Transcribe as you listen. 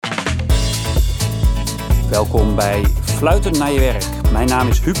Welkom bij Fluiten naar je werk. Mijn naam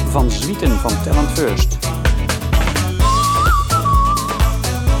is Huub van Zwieten van Talent First.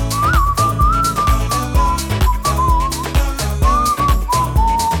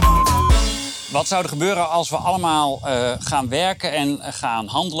 Wat zou er gebeuren als we allemaal gaan werken en gaan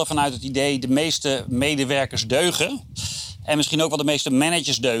handelen vanuit het idee de meeste medewerkers deugen? En misschien ook wel de meeste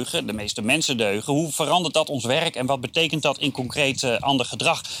managers deugen, de meeste mensen deugen. Hoe verandert dat ons werk en wat betekent dat in concreet ander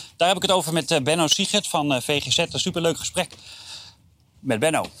gedrag? Daar heb ik het over met Benno Siegert van VGZ. Een superleuk gesprek met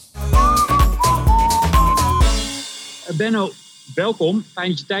Benno. Benno, welkom. Fijn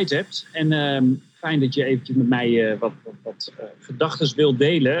dat je tijd hebt. En fijn dat je eventjes met mij wat gedachten wilt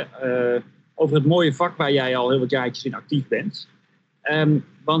delen over het mooie vak waar jij al heel wat jaartjes in actief bent.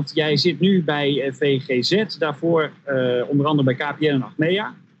 Want jij zit nu bij VGZ, daarvoor onder andere bij KPN en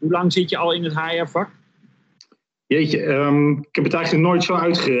Achmea. Hoe lang zit je al in het HR-vak? Jeetje, ik heb het eigenlijk nooit zo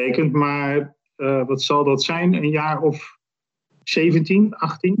uitgerekend, maar wat zal dat zijn? Een jaar of 17,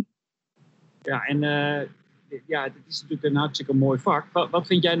 18? Ja, en het is natuurlijk een hartstikke mooi vak. Wat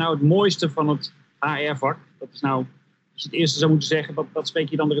vind jij nou het mooiste van het HR-vak? Dat is nou, als je het eerste zou moeten zeggen, wat spreek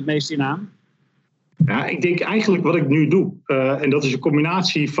je dan er het meest in aan? Ja, ik denk eigenlijk wat ik nu doe. En dat is een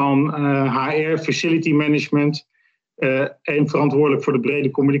combinatie van HR, facility management en verantwoordelijk voor de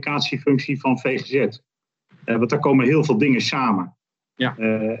brede communicatiefunctie van VGZ. Want daar komen heel veel dingen samen. Ja.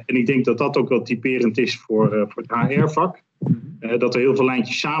 En ik denk dat dat ook wel typerend is voor het HR-vak. Dat er heel veel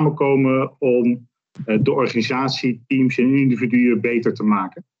lijntjes samenkomen om de organisatie, teams en individuen beter te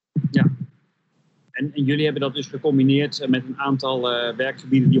maken. Ja. En jullie hebben dat dus gecombineerd met een aantal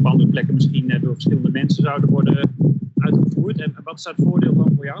werkgebieden die op andere plekken misschien door verschillende mensen zouden worden uitgevoerd. En wat is daar het voordeel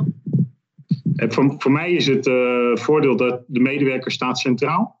van voor jou? Voor mij is het voordeel dat de medewerker staat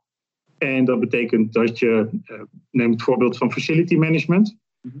centraal. En dat betekent dat je, neem het voorbeeld van facility management.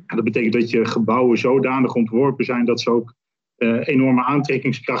 En dat betekent dat je gebouwen zodanig ontworpen zijn dat ze ook enorme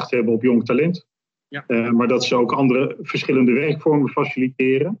aantrekkingskracht hebben op jong talent. Ja. Maar dat ze ook andere verschillende werkvormen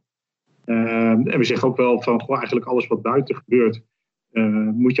faciliteren. En we zeggen ook wel van eigenlijk alles wat buiten gebeurt,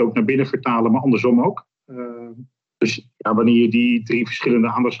 moet je ook naar binnen vertalen, maar andersom ook. Dus ja, wanneer je die 3 verschillende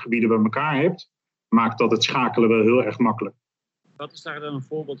aandachtsgebieden bij elkaar hebt, maakt dat het schakelen wel heel erg makkelijk. Wat is daar dan een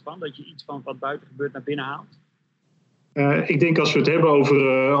voorbeeld van, dat je iets van wat buiten gebeurt naar binnen haalt? Ik denk als we het hebben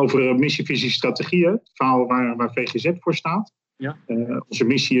over missie, visie, strategieën, het verhaal waar VGZ voor staat. Ja. Onze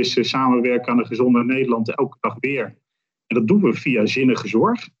missie is samenwerken aan een gezonder Nederland elke dag weer. En dat doen we via zinnige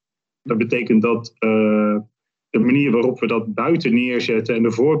zorg. Dat betekent dat de manier waarop we dat buiten neerzetten en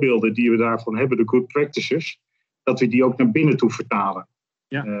de voorbeelden die we daarvan hebben, de good practices, dat we die ook naar binnen toe vertalen.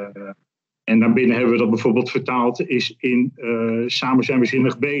 Ja. En naar binnen hebben we dat bijvoorbeeld vertaald is in samen zijn we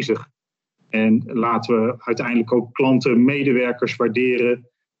zinnig bezig. En laten we uiteindelijk ook klanten, medewerkers waarderen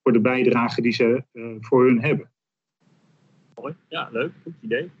voor de bijdrage die ze voor hun hebben. Mooi, ja, leuk, goed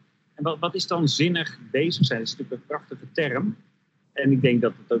idee. En wat is dan zinnig bezig zijn? Dat is natuurlijk een prachtige term. En ik denk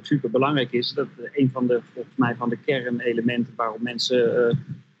dat het ook super belangrijk is. Dat een van de, volgens mij, van de kernelementen waarom mensen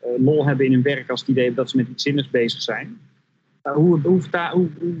lol hebben in hun werk als het idee hebben dat ze met iets zinnigs bezig zijn. Hoe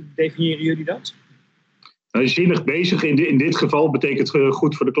definiëren jullie dat? Zinnig bezig in dit geval betekent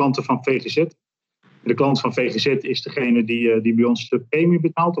goed voor de klanten van VGZ. De klant van VGZ is degene die bij ons de premie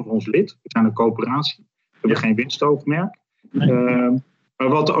betaalt, of ons lid. We zijn een coöperatie. We hebben geen winstoogmerk. Nee. Maar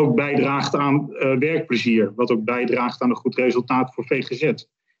wat ook bijdraagt aan werkplezier. Wat ook bijdraagt aan een goed resultaat voor VGZ. Ja.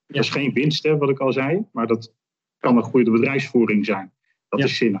 Dat is geen winst, wat ik al zei. Maar dat kan een goede bedrijfsvoering zijn. Dat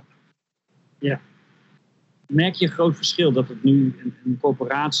is zinnig. Ja. Merk je een groot verschil dat het nu een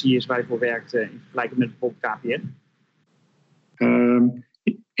corporatie is waar je voor werkt in vergelijking met bijvoorbeeld KPN?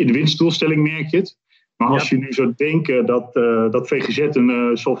 In de winstdoelstelling merk je het. Maar als je nu zou denken dat VGZ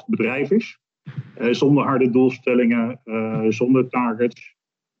een soft bedrijf is. Zonder harde doelstellingen, zonder targets,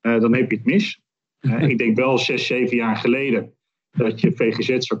 dan heb je het mis. Ik denk wel 6, 7 jaar geleden dat je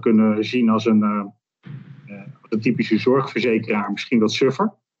VGZ zou kunnen zien als een typische zorgverzekeraar, misschien wat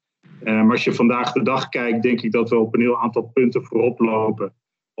suffer. Maar als je vandaag de dag kijkt, denk ik dat we op een heel aantal punten voorop lopen.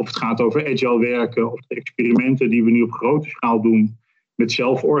 Of het gaat over agile werken, of de experimenten die we nu op grote schaal doen met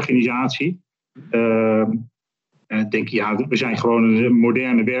zelforganisatie. Denk je, we zijn gewoon een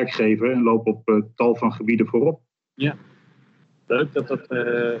moderne werkgever en lopen op tal van gebieden voorop. Ja, leuk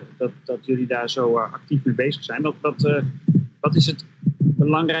dat jullie daar zo actief mee bezig zijn. Wat is de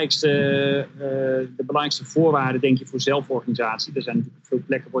belangrijkste voorwaarde, denk je, voor zelforganisatie? Er zijn natuurlijk veel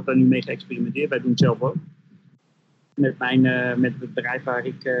plekken, wordt daar nu mee geëxperimenteerd. Wij doen het zelf ook. Met het bedrijf waar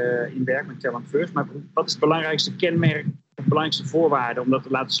ik in werk, met Talent First. Maar wat is het belangrijkste kenmerk, de belangrijkste voorwaarde om dat te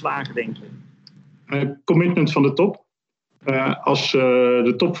laten slagen, denk je? Commitment van de top. Als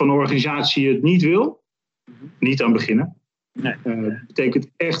de top van de organisatie het niet wil, Niet aan beginnen. Nee. Het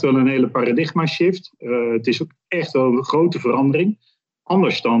betekent echt wel een hele paradigma shift. Het is ook echt wel een grote verandering.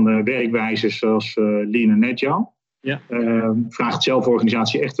 Anders dan werkwijzen zoals Lean en Agile. Ja. Vraagt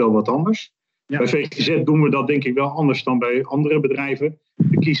zelforganisatie echt wel wat anders. Ja. Bij VGZ doen we dat denk ik wel anders dan bij andere bedrijven.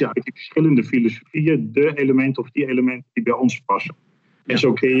 We kiezen uit die verschillende filosofieën de elementen of die elementen die bij ons passen. En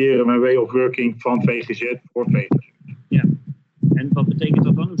zo creëren we een way of working van VGZ voor VGZ. Ja. En wat betekent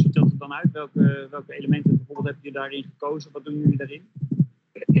dat dan? Hoe ziet dat er dan uit? Welke elementen bijvoorbeeld heb je daarin gekozen? Wat doen jullie daarin?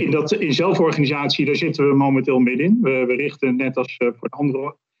 In zelforganisatie, daar zitten we momenteel middenin. We richten net als voor de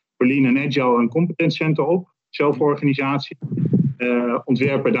andere, voor Lean en Agile, een competence center op. Zelforganisatie.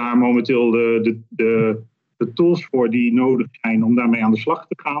 Ontwerpen daar momenteel de tools voor die nodig zijn om daarmee aan de slag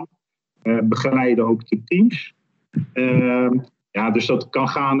te gaan. Begeleiden ook de teams. Dus dat kan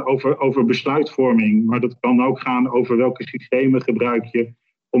gaan over besluitvorming, maar dat kan ook gaan over welke systemen gebruik je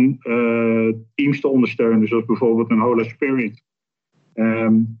om teams te ondersteunen, zoals bijvoorbeeld een Hola Spirit.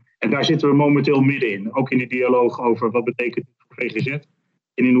 En daar zitten we momenteel middenin, ook in de dialoog over wat betekent het voor VGZ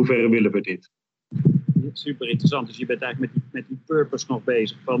en in hoeverre willen we dit. Super interessant, dus je bent eigenlijk met die purpose nog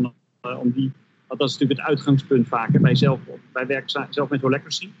bezig, want dat is natuurlijk het uitgangspunt vaak. Hè? Wij werken zelf met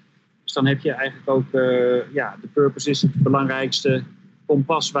Holacracy. Dus dan heb je eigenlijk ook, de purpose is het belangrijkste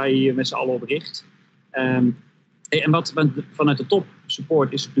kompas waar je met z'n allen op richt. En vanuit de top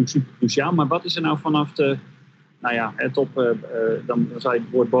support is het natuurlijk super cruciaal. Maar wat is er nou vanaf de top, dan zou je het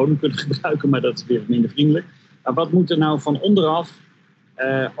woord bodem kunnen gebruiken, maar dat is weer minder vriendelijk. Maar wat moet er nou van onderaf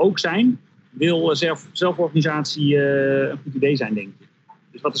ook zijn? Wil zelforganisatie een goed idee zijn, denk ik.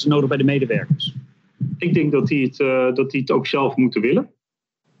 Dus wat is er nodig bij de medewerkers? Ik denk dat die het ook zelf moeten willen.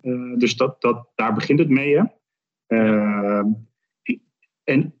 Dus daar begint het mee. Hè?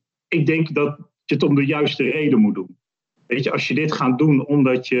 En ik denk dat je het om de juiste reden moet doen. Weet je, als je dit gaat doen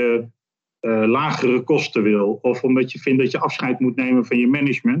omdat je lagere kosten wil, of omdat je vindt dat je afscheid moet nemen van je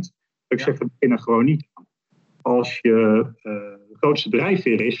management, ik zeg dat begin er gewoon niet aan. Als je de grootste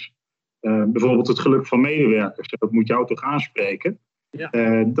drijfveer is, bijvoorbeeld het geluk van medewerkers, dat moet jou toch aanspreken.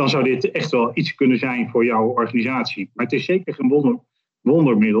 Ja. Dan zou dit echt wel iets kunnen zijn voor jouw organisatie. Maar het is zeker geen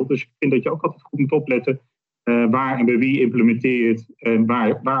wondermiddel. Dus ik vind dat je ook altijd goed moet opletten waar en bij wie implementeer je het en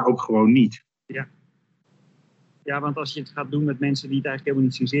waar ook gewoon niet. Ja, want als je het gaat doen met mensen die het eigenlijk helemaal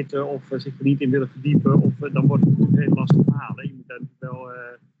niet zien zitten of zich er niet in willen verdiepen, dan wordt het natuurlijk heel lastig verhaal. Je moet daar wel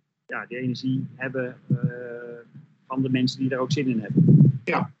die energie hebben van de mensen die daar ook zin in hebben.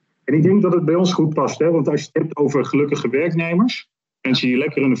 Ja, en ik denk dat het bij ons goed past. Hè? Want als je het hebt over gelukkige werknemers, mensen die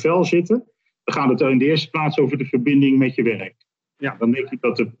lekker in hun vel zitten, dan gaat het in de eerste plaats over de verbinding met je werk. Ja. Dan denk ik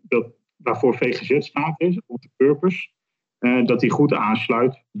dat waarvoor VGZ staat is, onze purpose, dat die goed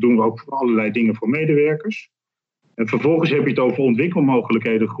aansluit. Dat doen we ook voor allerlei dingen voor medewerkers. En vervolgens heb je het over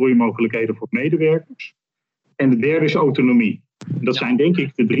ontwikkelmogelijkheden, groeimogelijkheden voor medewerkers. En de derde is autonomie. Dat zijn denk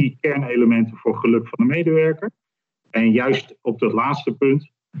ik de 3 kernelementen voor geluk van de medewerker. En juist op dat laatste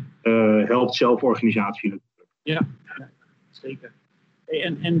punt helpt zelforganisatie natuurlijk. Ja, zeker.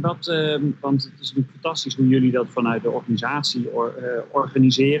 En wat, want het is natuurlijk fantastisch hoe jullie dat vanuit de organisatie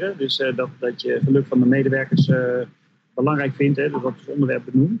organiseren. Dus dat je geluk van de medewerkers belangrijk vindt, hè, dat wordt als onderwerp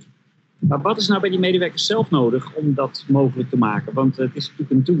benoemd. Maar wat is nou bij die medewerkers zelf nodig om dat mogelijk te maken? Want het is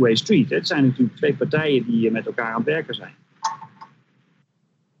natuurlijk een two-way street. Hè? Het zijn natuurlijk 2 partijen die met elkaar aan het werken zijn.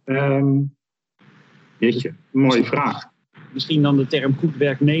 Mooie vraag. Misschien dan de term goed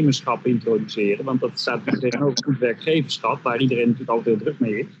werknemerschap introduceren. Want dat staat tegenover goed werkgeverschap, waar iedereen natuurlijk altijd heel druk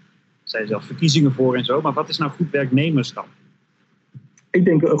mee is. Er zijn zelfs verkiezingen voor en zo. Maar wat is nou goed werknemerschap? Ik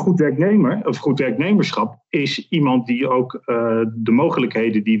denk een goed werknemer, of goed werknemerschap, is iemand die ook de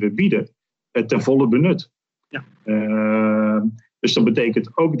mogelijkheden die we bieden ten volle benut. Ja. Dus dat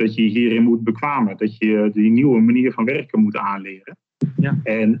betekent ook dat je hierin moet bekwamen. Dat je die nieuwe manier van werken moet aanleren. Ja.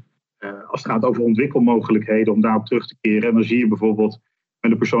 En als het gaat over ontwikkelmogelijkheden, om daarop terug te keren. En dan zie je bijvoorbeeld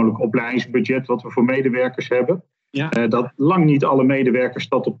met een persoonlijk opleidingsbudget wat we voor medewerkers hebben. Ja. Dat lang niet alle medewerkers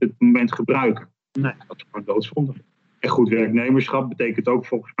dat op dit moment gebruiken. Nee. Dat is gewoon doodzonde. En goed werknemerschap betekent ook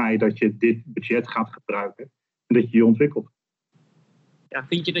volgens mij dat je dit budget gaat gebruiken. En dat je je ontwikkelt. Ja,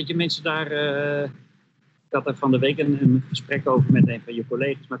 vind je dat je mensen daar... Ik had er van de week een gesprek over met een van je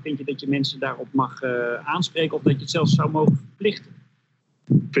collega's. Maar vind je dat je mensen daarop mag aanspreken of dat je het zelfs zou mogen verplichten?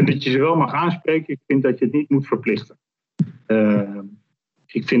 Ik vind dat je ze wel mag aanspreken. Ik vind dat je het niet moet verplichten.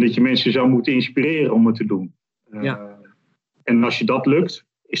 Ik vind dat je mensen zou moeten inspireren om het te doen. Ja. En als je dat lukt,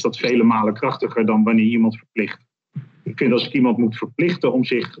 is dat vele malen krachtiger dan wanneer je iemand verplicht. Ik vind als ik iemand moet verplichten om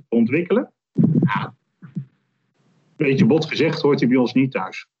zich te ontwikkelen, een beetje bot gezegd, hoort hij bij ons niet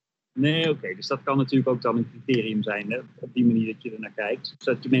thuis. Nee, oké. Dus dat kan natuurlijk ook dan een criterium zijn, hè? Op die manier dat je er naar kijkt.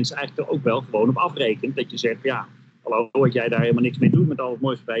 Zodat je mensen eigenlijk er ook wel gewoon op afrekent. Dat je zegt, ja, hallo, als jij daar helemaal niks mee doet met al het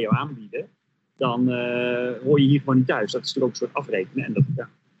moois wat wij jou aanbieden, dan hoor je hier gewoon niet thuis. Dat is natuurlijk ook een soort afrekenen. En dat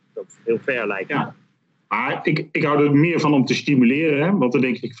is ook heel fair lijkt me. Ja. Maar ik hou er meer van om te stimuleren. Hè? Want dan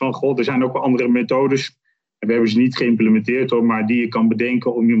denk ik van, er zijn ook wel andere methodes. En we hebben ze niet geïmplementeerd, hoor, maar die je kan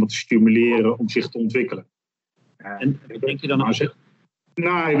bedenken om iemand te stimuleren om zich te ontwikkelen. En denk je dan ook?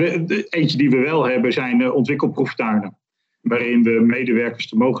 Eentje die we wel hebben zijn ontwikkelproeftuinen. Waarin we medewerkers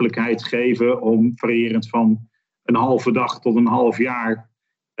de mogelijkheid geven om variërend van een halve dag tot een half jaar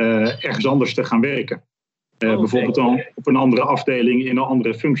ergens anders te gaan werken. Bijvoorbeeld dan op een andere afdeling in een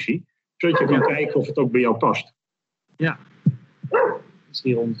andere functie. Zodat je kan kijken of het ook bij jou past. Ja. Er is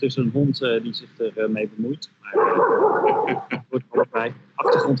hier ondertussen een hond die zich ermee bemoeit. Maar wordt allebei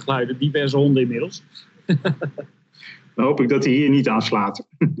achtergrondgeluiden, diverse honden inmiddels. Dan hoop ik dat hij hier niet aanslaat.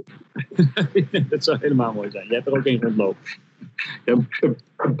 Dat zou helemaal mooi zijn. Je hebt er ook één rondlopen. Ja,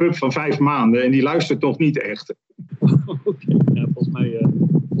 een pup van 5 maanden en die luistert nog niet echt. Oké. Ja, volgens mij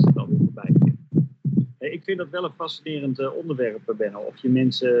is het alweer voorbij. Ik vind dat wel een fascinerend onderwerp, Benno. Of je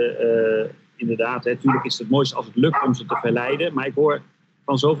mensen inderdaad, natuurlijk is het mooiste als het lukt om ze te verleiden. Maar ik hoor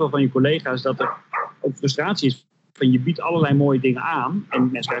van zoveel van je collega's dat er ook frustratie is. Van je biedt allerlei mooie dingen aan. En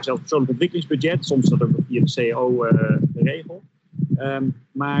mensen krijgen zelfs persoonlijk ontwikkelingsbudget. Soms dat ook via de CEO geregeld.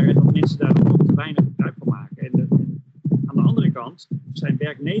 Maar dat mensen daar nog te weinig gebruik van maken. En aan de andere kant zijn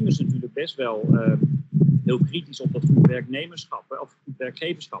werknemers natuurlijk best wel heel kritisch op dat goed werknemerschap. Of goed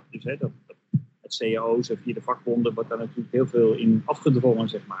werkgeverschap. Dus dat het CEO's via de vakbonden wordt daar natuurlijk heel veel in afgedwongen,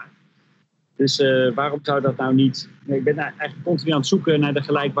 zeg maar. Dus waarom zou dat nou niet... Ik ben eigenlijk continu aan het zoeken naar de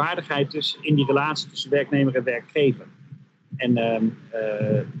gelijkwaardigheid in die relatie tussen werknemer en werkgever. En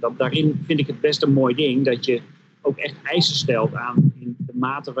daarin vind ik het best een mooi ding dat je ook echt eisen stelt aan in de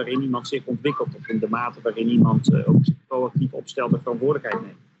mate waarin iemand zich ontwikkelt. Of in de mate waarin iemand ook zich proactief opstelt en verantwoordelijkheid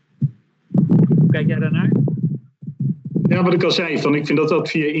neemt. Hoe kijk jij daarnaar? Ja, wat ik al zei, ik vind dat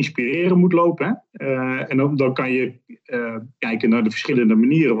via inspireren moet lopen. Hè? En dan kan je kijken naar de verschillende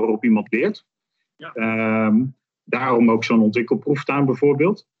manieren waarop iemand leert. Ja. Daarom ook zo'n ontwikkelproeftuin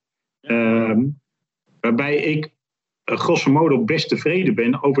bijvoorbeeld. Ja. Waarbij ik grosso modo best tevreden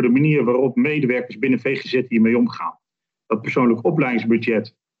ben over de manier waarop medewerkers binnen VGZ hiermee omgaan. Dat persoonlijk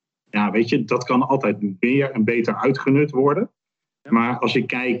opleidingsbudget, ja, weet je, dat kan altijd meer en beter uitgenut worden. Ja. Maar als ik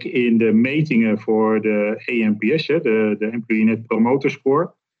kijk in de metingen voor de ENPS, de Employee Net Promoter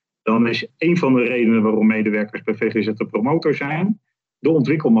Score, dan is een van de redenen waarom medewerkers bij VGZ een promotor zijn, de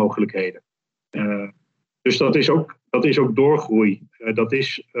ontwikkelmogelijkheden. Dus dat is ook doorgroei. Dat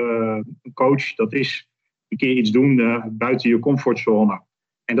is een coach, dat is een keer iets doen buiten je comfortzone.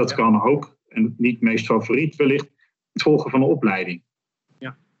 En dat kan ook, en niet meest favoriet wellicht, het volgen van een opleiding.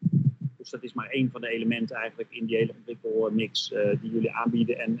 Ja, dus dat is maar één van de elementen eigenlijk in die hele ontwikkelmix die jullie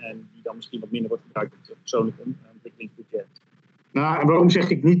aanbieden en die dan misschien wat minder wordt gebruikt op het persoonlijke ontwikkelingsbudget. Nou, en waarom zeg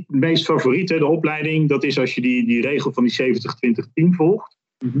ik niet het meest favoriet? De opleiding, dat is als je die regel van die 70-20-10 volgt.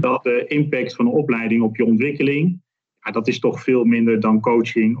 Mm-hmm. Dat de impact van een opleiding op je ontwikkeling, ja, dat is toch veel minder dan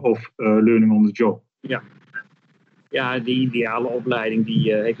coaching of learning on the job. Ja, die ideale opleiding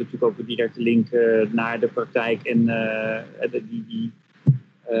die heeft natuurlijk ook een directe link naar de praktijk. En die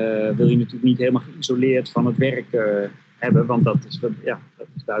wil je natuurlijk niet helemaal geïsoleerd van het werk hebben. Want dat is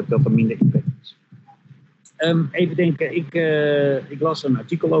duidelijk dat er minder impact is. Even denken, ik las een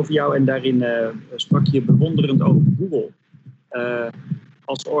artikel over jou en daarin sprak je bewonderend over Google.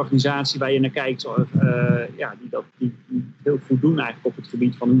 Als organisatie waar je naar kijkt, die heel goed doen eigenlijk op het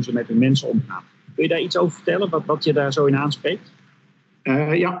gebied van hoe ze met hun mensen omgaan. Kun je daar iets over vertellen, wat je daar zo in aanspreekt?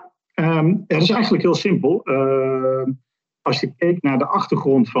 Het is eigenlijk heel simpel. Als je kijkt naar de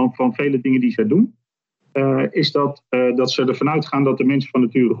achtergrond van vele dingen die zij doen, is dat ze ervan uitgaan dat de mens van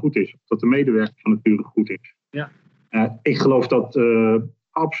nature goed is. Dat de medewerker van nature goed is. Ja. Ik geloof dat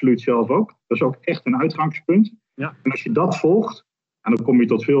absoluut zelf ook. Dat is ook echt een uitgangspunt. Ja. En als je dat volgt, dan kom je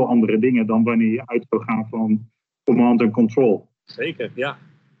tot veel andere dingen dan wanneer je uit zou gaan van command en control. Zeker, ja.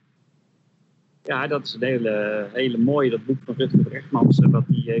 Ja, dat is een hele mooie, dat boek van Rutger Brechtmans, wat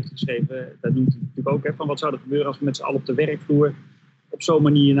hij heeft geschreven. Dat noemt hij natuurlijk ook, van wat zou er gebeuren als we met z'n allen op de werkvloer op zo'n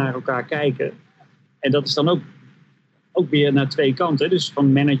manier naar elkaar kijken. En dat is dan ook weer naar twee kanten. Dus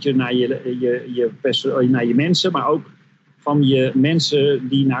van manager naar je mensen, maar ook van je mensen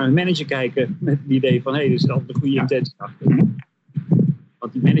die naar hun manager kijken met het idee van, er zit altijd een goede intentie achter.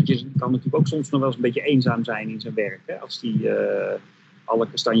 Want die manager kan natuurlijk ook soms nog wel eens een beetje eenzaam zijn in zijn werk. Hè? Als die alle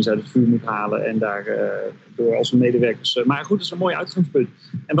kastanjes uit het vuur moet halen en daar door al zijn medewerkers... maar goed, dat is een mooi uitgangspunt.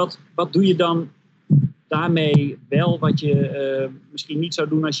 En wat doe je dan daarmee wel wat je misschien niet zou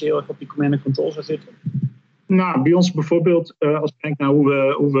doen als je heel erg op die command and control zou zitten? Nou, bij ons bijvoorbeeld, als je kijkt naar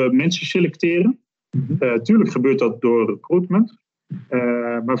hoe we mensen selecteren. Tuurlijk gebeurt dat door recruitment.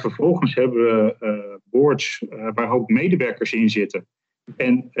 Maar vervolgens hebben we boards waar ook medewerkers in zitten.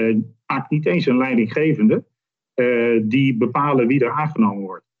 En vaak niet eens een leidinggevende. Die bepalen wie er aangenomen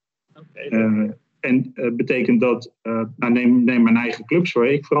wordt. En betekent dat, neem mijn eigen clubs waar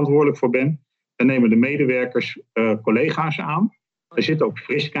ik verantwoordelijk voor ben. Dan nemen de medewerkers collega's aan. Er zitten ook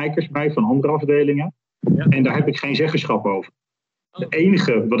friskijkers bij van andere afdelingen. Ja. En daar heb ik geen zeggenschap over. Het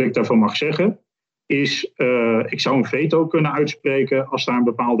enige wat ik daarvan mag zeggen is, ik zou een veto kunnen uitspreken als daar een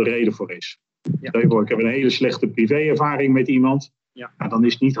bepaalde reden voor is. Ja. Ik heb een hele slechte privéervaring met iemand. Ja. Nou, dan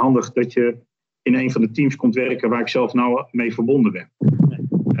is het niet handig dat je in een van de teams komt werken waar ik zelf nou mee verbonden ben.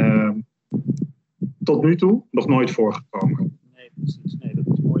 Nee. Tot nu toe nog nooit voorgekomen. Nee, precies. Nee, dat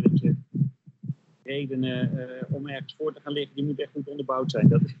is mooi dat je redenen om ergens voor te gaan liggen, die moeten echt goed onderbouwd zijn.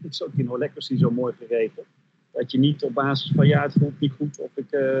 Dat is ook in Holacracy zo mooi geregeld. Dat je niet op basis van het voelt niet goed of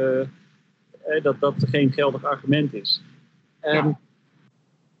dat geen geldig argument is.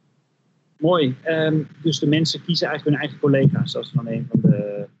 Mooi. Dus de mensen kiezen eigenlijk hun eigen collega's. Dat is dan een van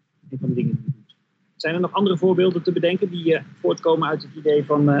de dingen die je doet. Zijn er nog andere voorbeelden te bedenken die voortkomen uit het idee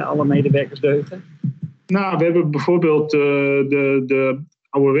van alle medewerkers deugen? Nou, we hebben bijvoorbeeld de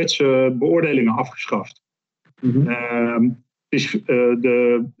ouderwetse beoordelingen afgeschaft. We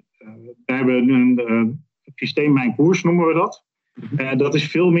hebben een systeem Mijn Koers, noemen we dat. Dat is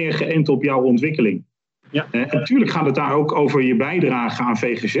veel meer geënt op jouw ontwikkeling. Ja. Natuurlijk gaat het daar ook over je bijdrage aan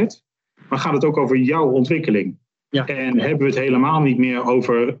VGZ. Maar gaat het ook over jouw ontwikkeling. Ja. En hebben we het helemaal niet meer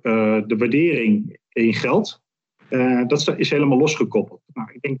over de waardering in geld. Dat is helemaal losgekoppeld.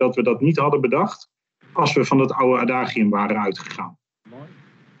 Nou, ik denk dat we dat niet hadden bedacht als we van het oude adagium waren uitgegaan. Mooi.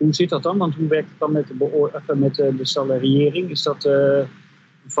 Hoe zit dat dan? Want hoe werkt het dan met de salariëring? Is dat een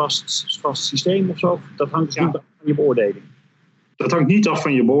vast systeem of zo? Dat hangt dus niet af van je beoordeling. Dat hangt niet af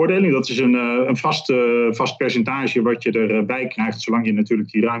van je beoordeling. Dat is een vast percentage wat je erbij krijgt, zolang je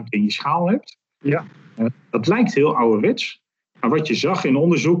natuurlijk die ruimte in je schaal hebt. Ja. Dat lijkt heel ouderwets. Maar wat je zag in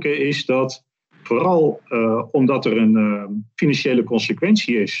onderzoeken is dat vooral omdat er een financiële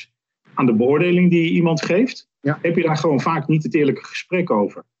consequentie is aan de beoordeling die iemand geeft, heb je daar gewoon vaak niet het eerlijke gesprek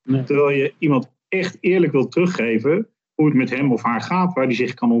over. Nee. Terwijl je iemand echt eerlijk wilt teruggeven hoe het met hem of haar gaat, waar die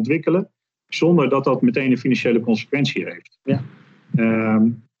zich kan ontwikkelen, zonder dat dat meteen een financiële consequentie heeft. Ja.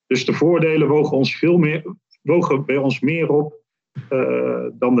 Dus de voordelen wogen bij ons meer op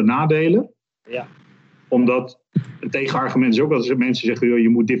dan de nadelen. Ja. Omdat een tegenargument is ook dat mensen zeggen, joh, je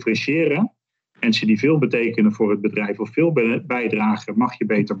moet differentiëren. Mensen die veel betekenen voor het bedrijf of veel bijdragen, mag je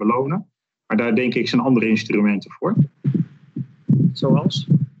beter belonen. Maar daar denk ik zijn andere instrumenten voor. Zoals?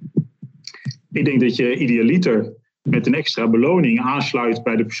 Ik denk dat je idealiter met een extra beloning aansluit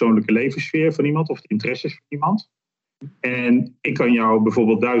bij de persoonlijke levenssfeer van iemand of de interesses van iemand. En ik kan jou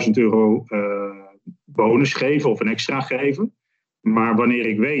bijvoorbeeld €1000 bonus geven of een extra geven. Maar wanneer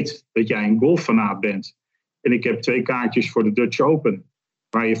ik weet dat jij een golffanaat bent en ik heb 2 kaartjes voor de Dutch Open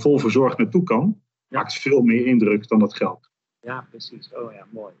waar je vol verzorgd naartoe kan, maakt veel meer indruk dan dat geld. Ja, precies. Oh ja,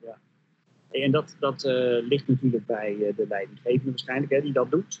 mooi. Ja. En dat ligt natuurlijk bij de leidinggevende waarschijnlijk, hè, die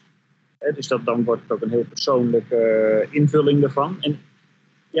dat doet. Dus dan wordt het ook een heel persoonlijke invulling ervan. En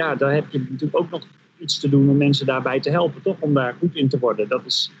ja, daar heb je natuurlijk ook nog iets te doen om mensen daarbij te helpen, toch? Om daar goed in te worden. Dat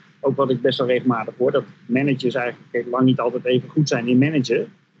is ook wat ik best wel regelmatig hoor. Dat managers eigenlijk lang niet altijd even goed zijn in managen.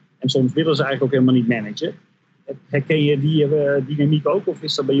 En soms willen ze eigenlijk ook helemaal niet managen. Herken je die dynamiek ook? Of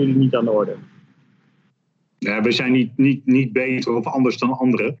is dat bij jullie niet aan de orde? Ja, we zijn niet beter of anders dan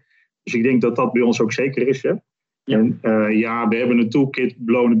anderen. Dus ik denk dat dat bij ons ook zeker is. Hè? Ja. En we hebben een toolkit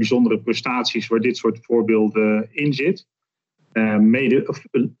belonen bijzondere prestaties waar dit soort voorbeelden in zit.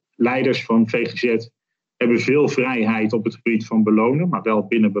 Leiders van VGZ hebben veel vrijheid op het gebied van belonen, maar wel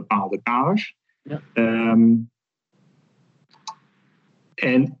binnen bepaalde kaders. Ja.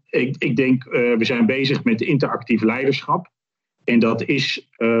 En ik denk, we zijn bezig met interactief leiderschap. En dat is,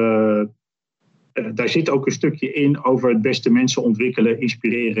 daar zit ook een stukje in over het beste mensen ontwikkelen,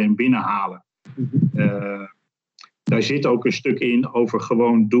 inspireren en binnenhalen. Daar zit ook een stuk in over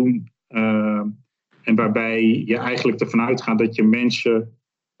gewoon doen. En waarbij je eigenlijk ervan uitgaat dat je mensen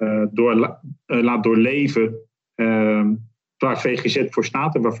laat doorleven waar VGZ voor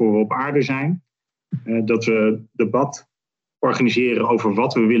staat en waarvoor we op aarde zijn. Dat we debat organiseren over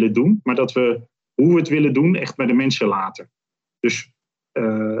wat we willen doen, maar dat we hoe we het willen doen echt bij de mensen laten. Dus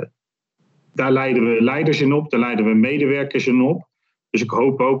daar leiden we leiders in op, daar leiden we medewerkers in op. Dus ik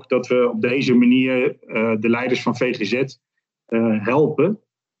hoop ook dat we op deze manier de leiders van VGZ helpen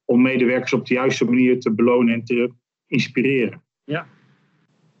om medewerkers op de juiste manier te belonen en te inspireren. Ja,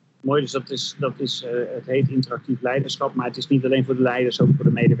 mooi. Dus dat is het heet interactief leiderschap, maar het is niet alleen voor de leiders, ook voor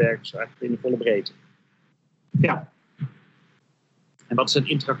de medewerkers eigenlijk in de volle breedte. Ja. En wat is het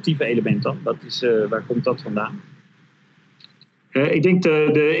interactieve element dan? Waar komt dat vandaan? Ik denk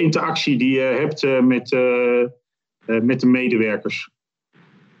de interactie die je hebt met de medewerkers.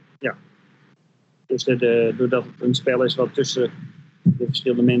 Ja. Dus doordat het een spel is wat tussen de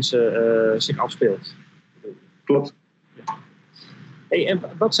verschillende mensen zich afspeelt. Klopt. Ja. Hey, en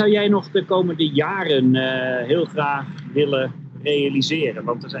wat zou jij nog de komende jaren heel graag willen realiseren?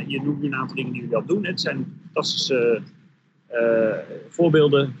 Want je noemt een aantal dingen die jullie al doen. Het zijn fantastische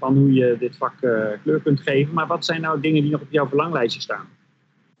voorbeelden van hoe je dit vak kleur kunt geven. Maar wat zijn nou dingen die nog op jouw verlanglijstje staan?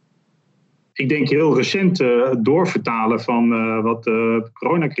 Ik denk heel recent het doorvertalen van wat de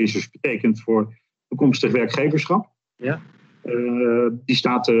coronacrisis betekent voor toekomstig werkgeverschap. Ja. Die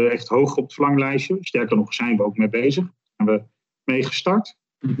staat echt hoog op het verlanglijstje. Sterker nog, zijn we ook mee bezig. Daar zijn we mee gestart.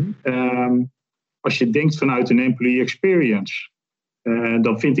 Mm-hmm. Als je denkt vanuit een employee experience,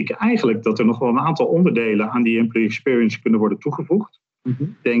 dan vind ik eigenlijk dat er nog wel een aantal onderdelen aan die employee experience kunnen worden toegevoegd.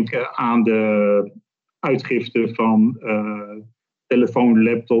 Mm-hmm. Denk aan de uitgifte van telefoon,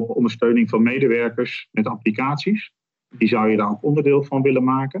 laptop, ondersteuning van medewerkers met applicaties. Die zou je daar ook onderdeel van willen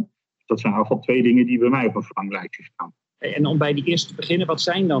maken. Dat zijn in ieder geval 2 dingen die bij mij op een verlanglijstje staan. En om bij die eerste te beginnen, wat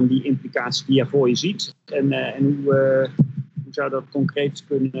zijn dan die implicaties die je voor je ziet? En hoe zou dat concreet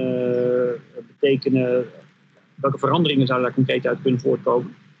kunnen betekenen? Welke veranderingen zouden daar concreet uit kunnen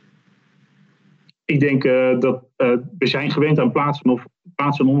voortkomen? Ik denk dat we zijn gewend aan plaats-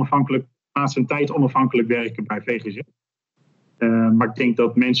 en tijd onafhankelijk werken bij VGZ. Maar ik denk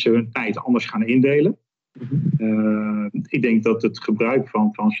dat mensen hun tijd anders gaan indelen. Ik denk dat het gebruik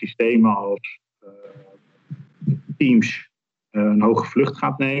van systemen als Teams een hoge vlucht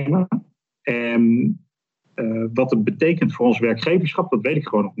gaat nemen. En wat het betekent voor ons werkgeverschap, dat weet ik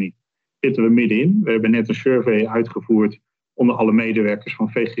gewoon nog niet. Daar zitten we middenin. We hebben net een survey uitgevoerd onder alle medewerkers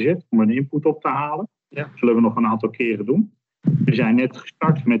van VGZ om een input op te halen. Ja. Dat zullen we nog een aantal keren doen. We zijn net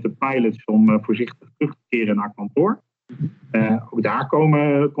gestart met de pilots om voorzichtig terug te keren naar kantoor. Ook daar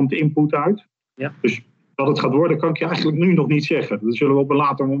komt de input uit. Ja. Dus wat het gaat worden, kan ik je eigenlijk nu nog niet zeggen. Dat zullen we op een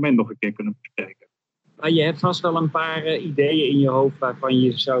later moment nog een keer kunnen bespreken. Maar je hebt vast wel een paar ideeën in je hoofd waarvan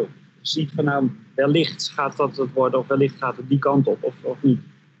je zo ziet van nou, wellicht gaat dat het worden of wellicht gaat het die kant op of niet.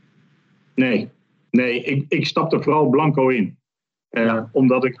 Nee, ik stap er vooral blanco in.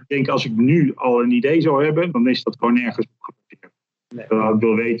 Omdat ik denk, als ik nu al een idee zou hebben, dan is dat gewoon nergens op gebaseerd. Nee. Ik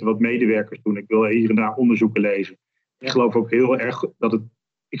wil weten wat medewerkers doen. Ik wil hier en daar onderzoeken lezen. Ja. Ik geloof ook heel erg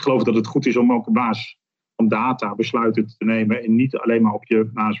dat het goed is om ook op basis van data besluiten te nemen en niet alleen maar op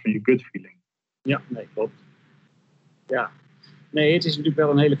basis van je gut feeling. Ja, nee, klopt. Ja. Nee, het is natuurlijk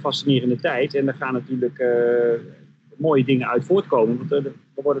wel een hele fascinerende tijd en er gaan natuurlijk mooie dingen uit voortkomen. Want we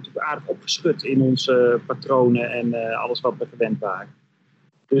worden natuurlijk aardig opgeschud in onze patronen en alles wat we gewend waren.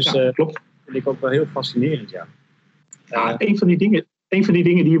 Dus klopt. Dat vind ik ook wel heel fascinerend, ja. Een van die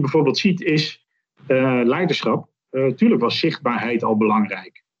dingen die je bijvoorbeeld ziet is leiderschap. Tuurlijk was zichtbaarheid al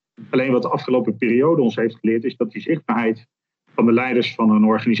belangrijk. Alleen wat de afgelopen periode ons heeft geleerd is dat die zichtbaarheid van de leiders van een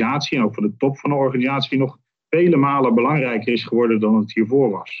organisatie en ook van de top van een organisatie nog vele malen belangrijker is geworden dan het hiervoor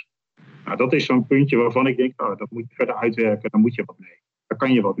was. Nou, dat is zo'n puntje waarvan ik denk, dat moet je verder uitwerken, daar moet je wat mee. Daar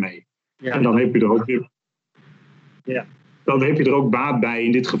kan je wat mee. Ja. En dan heb je er ook weer. Ja. Dan heb je er ook baat bij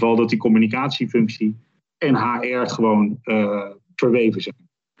in dit geval dat die communicatiefunctie en HR gewoon verweven zijn.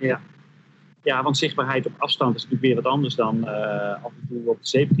 Ja. Ja, want zichtbaarheid op afstand is natuurlijk weer wat anders dan af en toe op de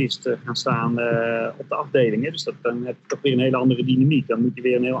zeepkist gaan staan op de afdeling. Hè? Dus dan heb je toch weer een hele andere dynamiek. Dan moet je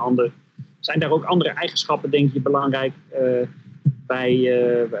weer een heel ander. Zijn daar ook andere eigenschappen, denk je, belangrijk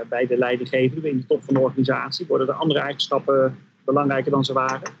bij de leidinggevende, in de top van de organisatie? Worden er andere eigenschappen belangrijker dan ze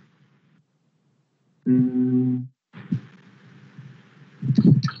waren?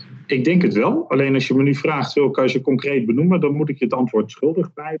 Ik denk het wel. Alleen als je me nu vraagt, kan je ze concreet benoemen, dan moet ik je het antwoord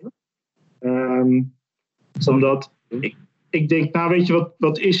schuldig blijven. Omdat ik denk, nou weet je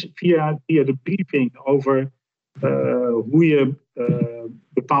wat is via de briefing over hoe je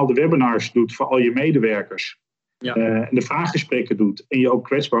bepaalde webinars doet voor al je medewerkers. Ja. En de vraaggesprekken doet en je ook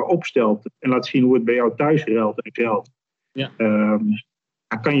kwetsbaar opstelt en laat zien hoe het bij jou thuis geldt. Ja.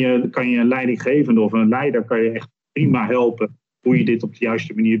 Kan je een leidinggevende of een leider kan je echt prima helpen hoe je dit op de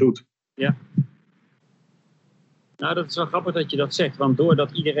juiste manier doet. Ja. Nou, dat is wel grappig dat je dat zegt, want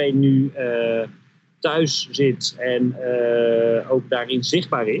doordat iedereen nu thuis zit en ook daarin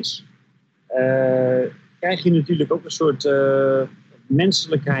zichtbaar is, krijg je natuurlijk ook een soort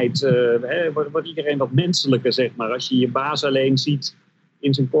menselijkheid. Wordt iedereen wat menselijker, zeg maar. Als je je baas alleen ziet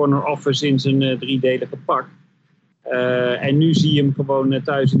in zijn corner office in zijn 3-delige pak. En nu zie je hem gewoon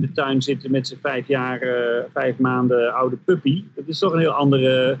thuis in de tuin zitten met zijn 5 maanden oude puppy. Dat is toch een heel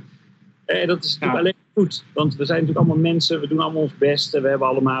andere... dat is natuurlijk alleen goed. Want we zijn natuurlijk allemaal mensen, we doen allemaal ons best. We hebben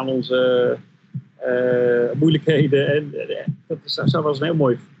allemaal onze moeilijkheden. En dat zou wel eens een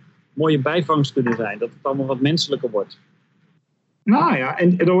heel mooie bijvangst kunnen zijn. Dat het allemaal wat menselijker wordt. Nou ja,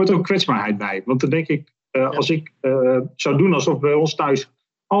 en er hoort ook kwetsbaarheid bij. Want dan denk ik, als ik zou doen alsof bij ons thuis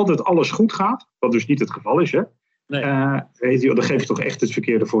altijd alles goed gaat, wat dus niet het geval is, hè? Nee. Dan geef je toch echt het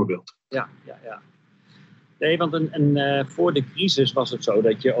verkeerde voorbeeld. Ja. Nee, want voor de crisis was het zo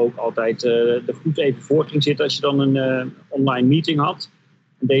dat je ook altijd er goed even voor ging zitten als je dan een online meeting had.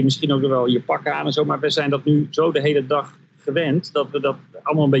 En deed je misschien ook wel je pak aan en zo. Maar we zijn dat nu zo de hele dag gewend dat we dat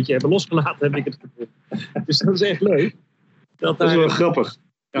allemaal een beetje hebben losgelaten, heb ik het gevoel. Dus dat is echt leuk. Dat is wel grappig.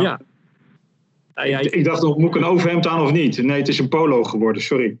 Ja. Ik dacht nog, moet ik een overhemd aan of niet? Nee, het is een polo geworden,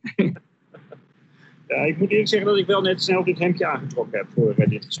 sorry. Ja, ik moet eerlijk zeggen dat ik wel net snel dit hemdje aangetrokken heb voor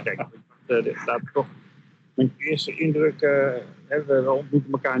dit gesprek. Toch mijn eerste indruk, we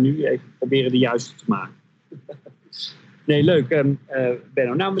ontmoeten elkaar nu, even proberen de juiste te maken. Nee, leuk.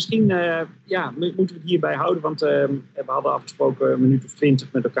 Benno. Nou, misschien moeten we het hierbij houden, want we hadden afgesproken een minuut of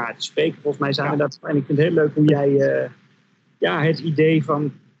 20 met elkaar te spreken. Volgens mij zijn we dat. En ik vind het heel leuk hoe jij het idee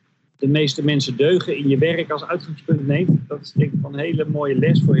van de meeste mensen deugen in je werk als uitgangspunt neemt. Dat is denk ik van een hele mooie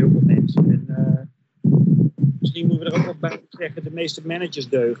les voor heel veel mensen. En misschien moeten we er ook nog bij zeggen, de meeste managers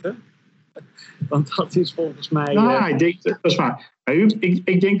deugen. Want dat is volgens mij... ik denk, dat is waar.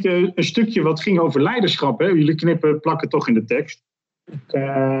 Ik denk een stukje wat ging over leiderschap. Hè? Jullie plakken toch in de tekst.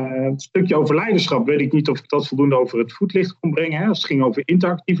 Een stukje over leiderschap. Weet ik niet of ik dat voldoende over het voetlicht kon brengen. Hè? Als het ging over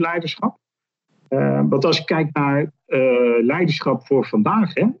interactief leiderschap. Want als je kijkt naar leiderschap voor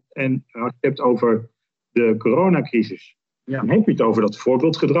vandaag. Hè? En als je het hebt over de coronacrisis. Ja. Dan heb je het over dat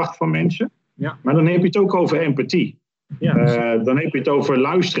voorbeeldgedrag van mensen. Ja. Maar dan heb je het ook over empathie. Ja, dan heb je het over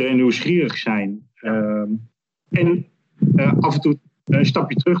luisteren en nieuwsgierig zijn. En af en toe een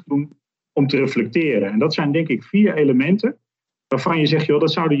stapje terug doen om te reflecteren. En dat zijn denk ik 4 elementen waarvan je zegt, joh,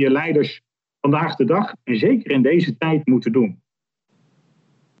 dat zouden je leiders vandaag de dag en zeker in deze tijd moeten doen.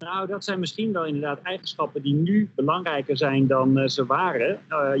 Nou, dat zijn misschien wel inderdaad eigenschappen die nu belangrijker zijn dan ze waren.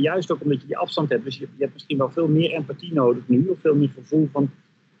 Juist ook omdat je die afstand hebt. Dus je hebt misschien wel veel meer empathie nodig nu. Of veel meer gevoel van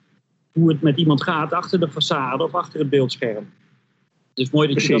hoe het met iemand gaat achter de façade of achter het beeldscherm. Dus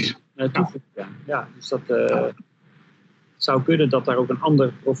mooi dat je dat toevoegt. Ja, dus dat zou kunnen dat daar ook een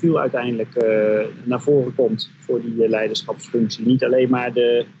ander profiel uiteindelijk naar voren komt voor die leiderschapsfunctie. Niet alleen maar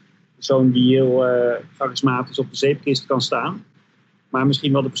de persoon die heel charismatisch op de zeepkist kan staan, maar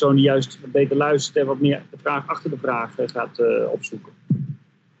misschien wel de persoon die juist beter luistert en wat meer de vraag achter de vraag gaat opzoeken.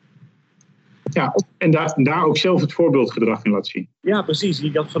 Ja, en daar ook zelf het voorbeeldgedrag in laat zien. Ja, precies.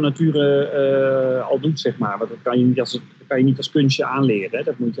 Die dat van nature al doet, zeg maar. Want dat kan je niet als kunstje aanleren. Hè?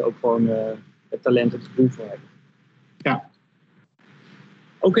 Dat moet je ook gewoon het talent en het gevoel voor hebben. Ja.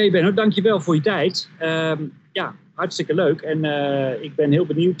 Oké, Benno, dankjewel voor je tijd. Hartstikke leuk. En ik ben heel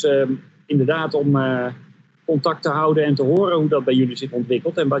benieuwd inderdaad om contact te houden en te horen hoe dat bij jullie zich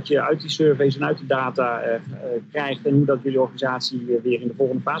ontwikkelt. En wat je uit die surveys en uit de data krijgt. En hoe dat jullie organisatie weer in de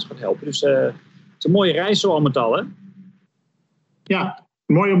volgende fase gaat helpen. Dus het is een mooie reis zo al met al, hè? Ja,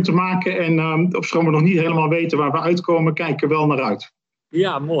 mooi om te maken. En ofschoon we nog niet helemaal weten waar we uitkomen, kijken we wel naar uit.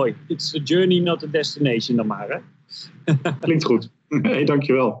 Ja, mooi. It's a journey, not a destination dan maar, hè? Klinkt goed. Hey,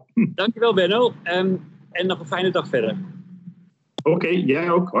 dankjewel. Dankjewel, Benno. En nog een fijne dag verder. Oké,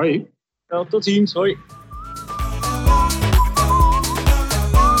 jij ook. Hoi. Wel, tot ziens. Hoi.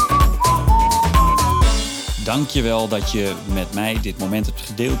 Dankjewel dat je met mij dit moment hebt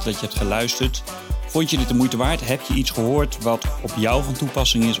gedeeld, dat je hebt geluisterd. Vond je dit de moeite waard? Heb je iets gehoord wat op jou van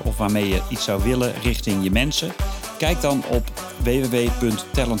toepassing is of waarmee je iets zou willen richting je mensen? Kijk dan op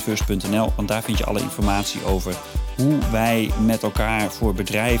www.talentfirst.nl, want daar vind je alle informatie over hoe wij met elkaar voor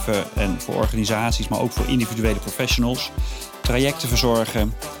bedrijven en voor organisaties, maar ook voor individuele professionals, trajecten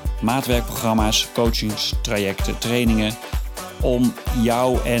verzorgen, maatwerkprogramma's, coachingstrajecten, trainingen, om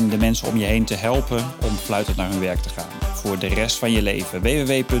jou en de mensen om je heen te helpen om fluitend naar hun werk te gaan. Voor de rest van je leven.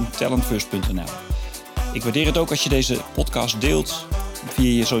 www.talentfirst.nl. Ik waardeer het ook als je deze podcast deelt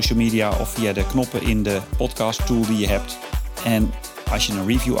via je social media of via de knoppen in de podcast tool die je hebt. En als je een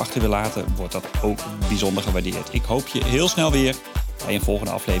review achter wil laten, wordt dat ook bijzonder gewaardeerd. Ik hoop je heel snel weer bij een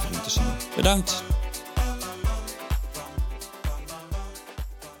volgende aflevering te zien. Bedankt!